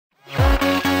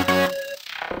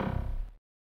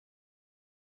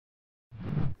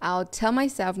I'll tell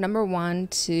myself, number one,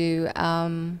 to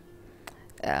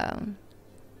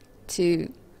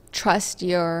trust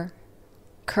your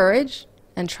courage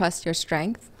and trust your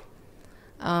strength.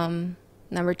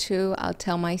 Number two, I'll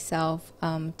tell myself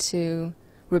to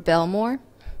rebel more.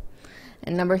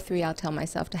 And number three, I'll tell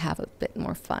myself to have a bit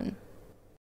more fun.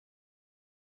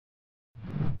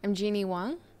 I'm Jeanny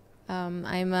Wang.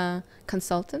 I'm a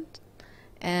consultant,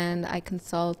 and I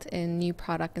consult in new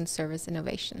product and service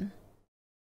innovation.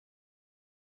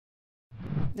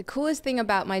 The coolest thing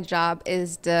about my job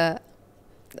is the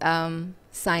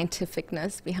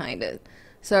scientificness behind it.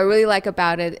 So what I really like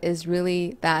about it is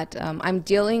really that I'm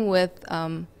dealing with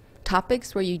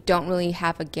topics where you don't really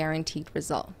have a guaranteed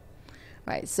result,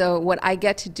 right? So what I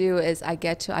get to do is I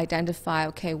get to identify,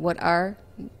 okay, what are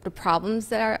the problems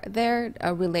that are there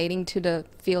relating to the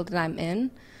field that I'm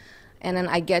in, and then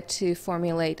I get to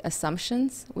formulate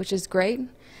assumptions, which is great,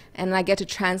 and I get to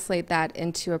translate that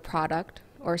into a product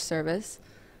or service.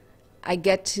 I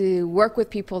get to work with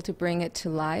people to bring it to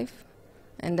life,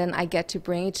 and then I get to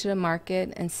bring it to the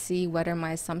market and see whether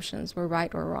my assumptions were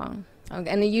right or wrong.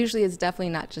 And it usually is definitely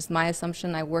not just my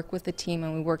assumption. I work with the team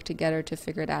and we work together to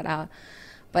figure that out.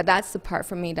 But that's the part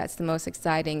for me that's the most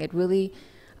exciting. It really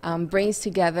brings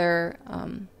together,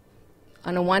 on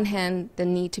the one hand, the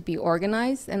need to be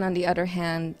organized, and on the other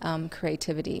hand,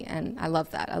 creativity. And I love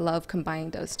that. I love combining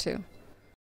those two.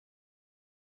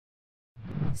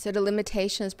 So the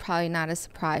limitation is probably not a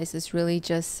surprise. It's really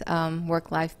just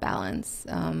work-life balance.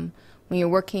 When you're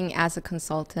working as a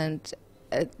consultant,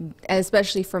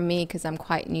 especially for me, because I'm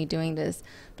quite new doing this,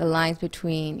 the lines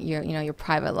between your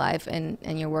private life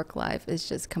and your work life is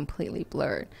just completely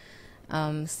blurred.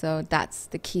 So that's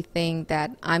the key thing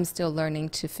that I'm still learning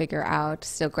to figure out,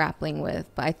 still grappling with.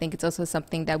 But I think it's also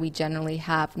something that we generally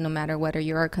have, no matter whether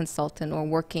you're a consultant or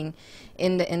working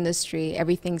in the industry.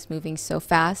 Everything's moving so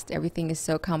fast. Everything is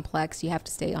so complex. You have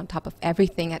to stay on top of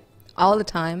everything all the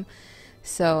time.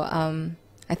 So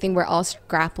I think we're all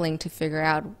grappling to figure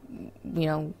out,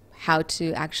 how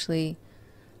to actually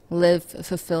live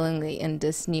fulfillingly in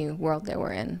this new world that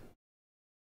we're in.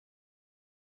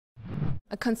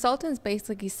 A consultant is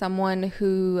basically someone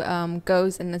who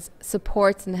goes and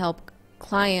supports and helps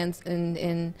clients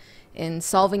in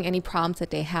solving any problems that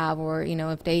they have, or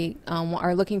if they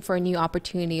are looking for a new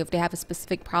opportunity, if they have a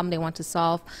specific problem they want to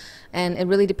solve. And it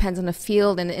really depends on the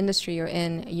field and the industry you're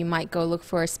in. You might go look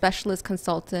for a specialist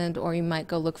consultant, or you might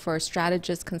go look for a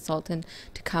strategist consultant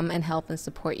to come and help and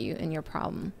support you in your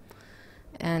problem.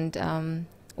 And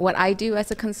what I do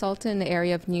as a consultant in the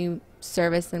area of new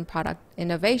service and product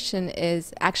innovation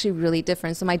is actually really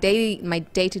different. So my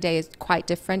day-to-day is quite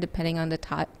different depending on the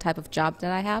type of job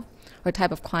that I have or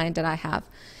type of client that I have.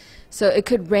 So it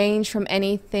could range from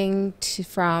anything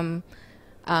from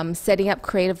setting up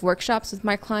creative workshops with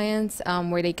my clients,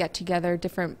 where they get together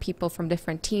different people from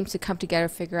different teams to come together,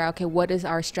 figure out, okay, what is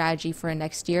our strategy for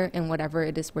next year and whatever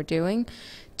it is we're doing,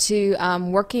 to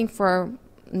working for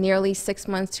nearly 6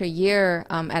 months to a year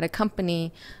at a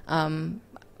company,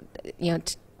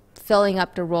 filling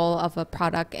up the role of a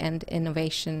product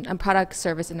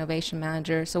service innovation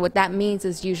manager. So what that means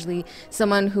is usually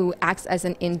someone who acts as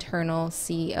an internal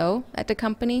CEO at the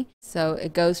company. So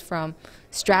it goes from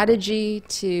strategy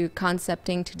to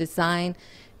concepting to design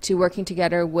to working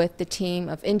together with the team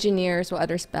of engineers or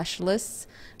other specialists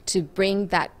to bring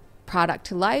that product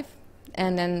to life,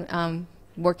 and then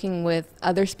working with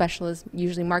other specialists,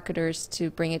 usually marketers, to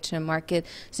bring it to the market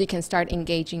so you can start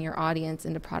engaging your audience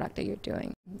in the product that you're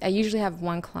doing. I usually have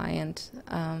one client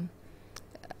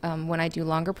when I do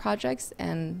longer projects,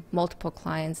 and multiple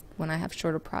clients when I have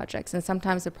shorter projects. And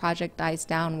sometimes the project dies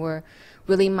down where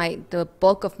really the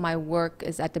bulk of my work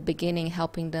is at the beginning,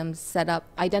 helping them set up,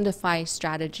 identify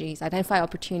strategies, identify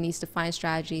opportunities to find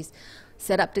strategies,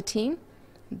 set up the team.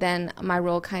 Then my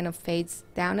role kind of fades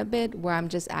down a bit, where I'm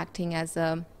just acting as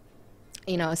a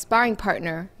sparring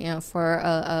partner, for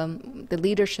the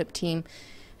leadership team,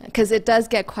 because it does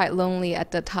get quite lonely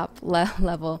at the top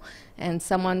level, and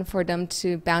someone for them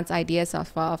to bounce ideas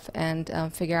off of and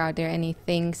figure out there are any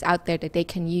things out there that they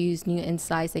can use, new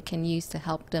insights they can use to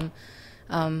help them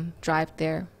drive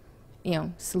their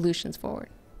solutions forward.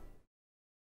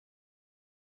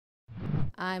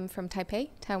 I'm from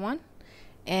Taipei, Taiwan.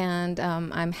 And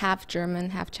I'm half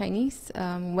German, half Chinese.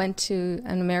 Went to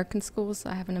an American school, so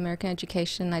I have an American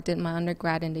education. I did my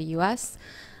undergrad in the U.S.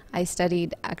 I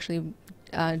studied actually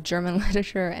German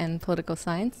literature and political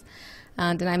science.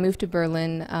 Then I moved to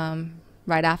Berlin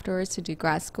right afterwards to do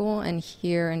grad school. And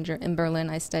here in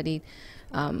Berlin, I studied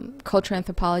cultural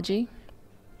anthropology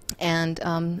and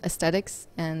aesthetics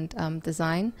and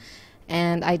design.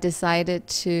 And I decided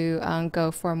to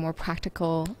go for a more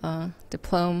practical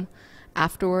diploma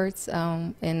afterwards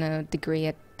in a degree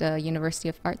at the University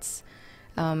of Arts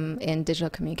in digital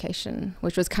communication,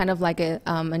 which was kind of like a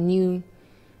new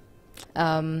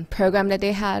program that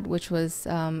they had, which was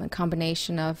a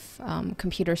combination of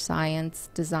computer science,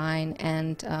 design,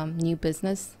 and new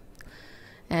business.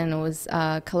 And it was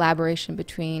a collaboration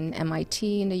between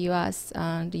MIT in the US,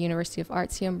 the University of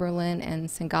Arts here in Berlin, and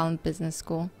St. Gallen Business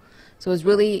School. So it was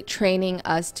really training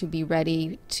us to be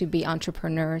ready to be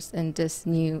entrepreneurs in this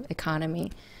new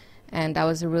economy. And that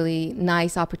was a really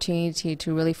nice opportunity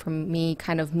to really, for me,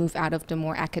 kind of move out of the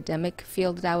more academic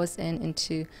field that I was in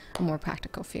into a more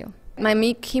practical field.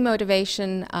 My key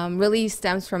motivation really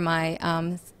stems from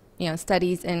my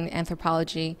studies in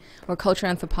anthropology or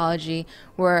cultural anthropology,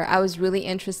 where I was really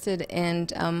interested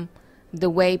in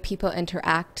the way people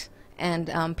interact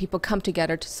and people come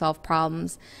together to solve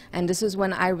problems. And this was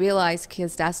when I realized,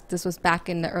 because this was back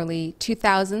in the early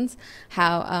 2000s,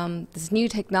 how this new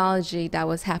technology that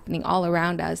was happening all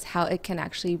around us, how it can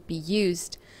actually be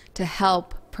used to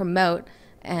help promote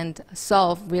and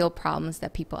solve real problems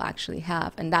that people actually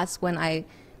have. And that's when I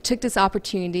took this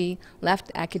opportunity,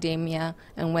 left academia,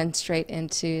 and went straight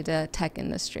into the tech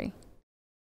industry.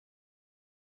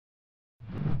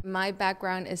 My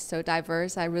background is so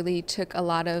diverse. I really took a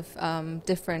lot of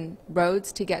different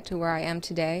roads to get to where I am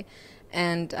today.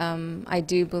 And I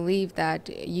do believe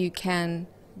that you can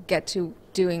get to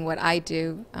doing what I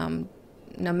do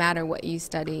no matter what you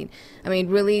studied. I mean,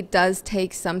 it really does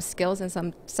take some skills,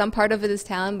 and some part of it is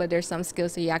talent, but there's some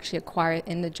skills that you actually acquire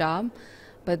in the job.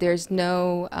 But there's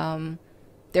no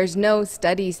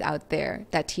studies out there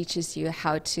that teaches you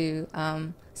how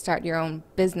to start your own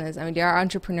business. I mean, there are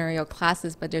entrepreneurial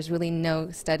classes, but there's really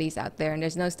no studies out there. And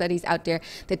there's no studies out there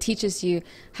that teaches you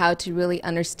how to really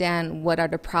understand what are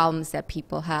the problems that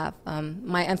people have.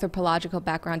 My anthropological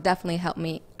background definitely helped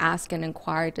me ask and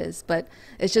inquire this, but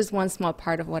it's just one small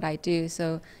part of what I do.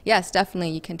 So yes,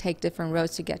 definitely you can take different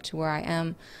roads to get to where I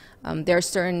am. There are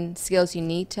certain skills you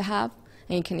need to have,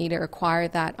 and you can either acquire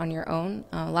that on your own.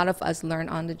 A lot of us learn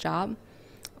on the job,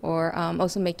 or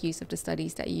also make use of the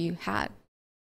studies that you had.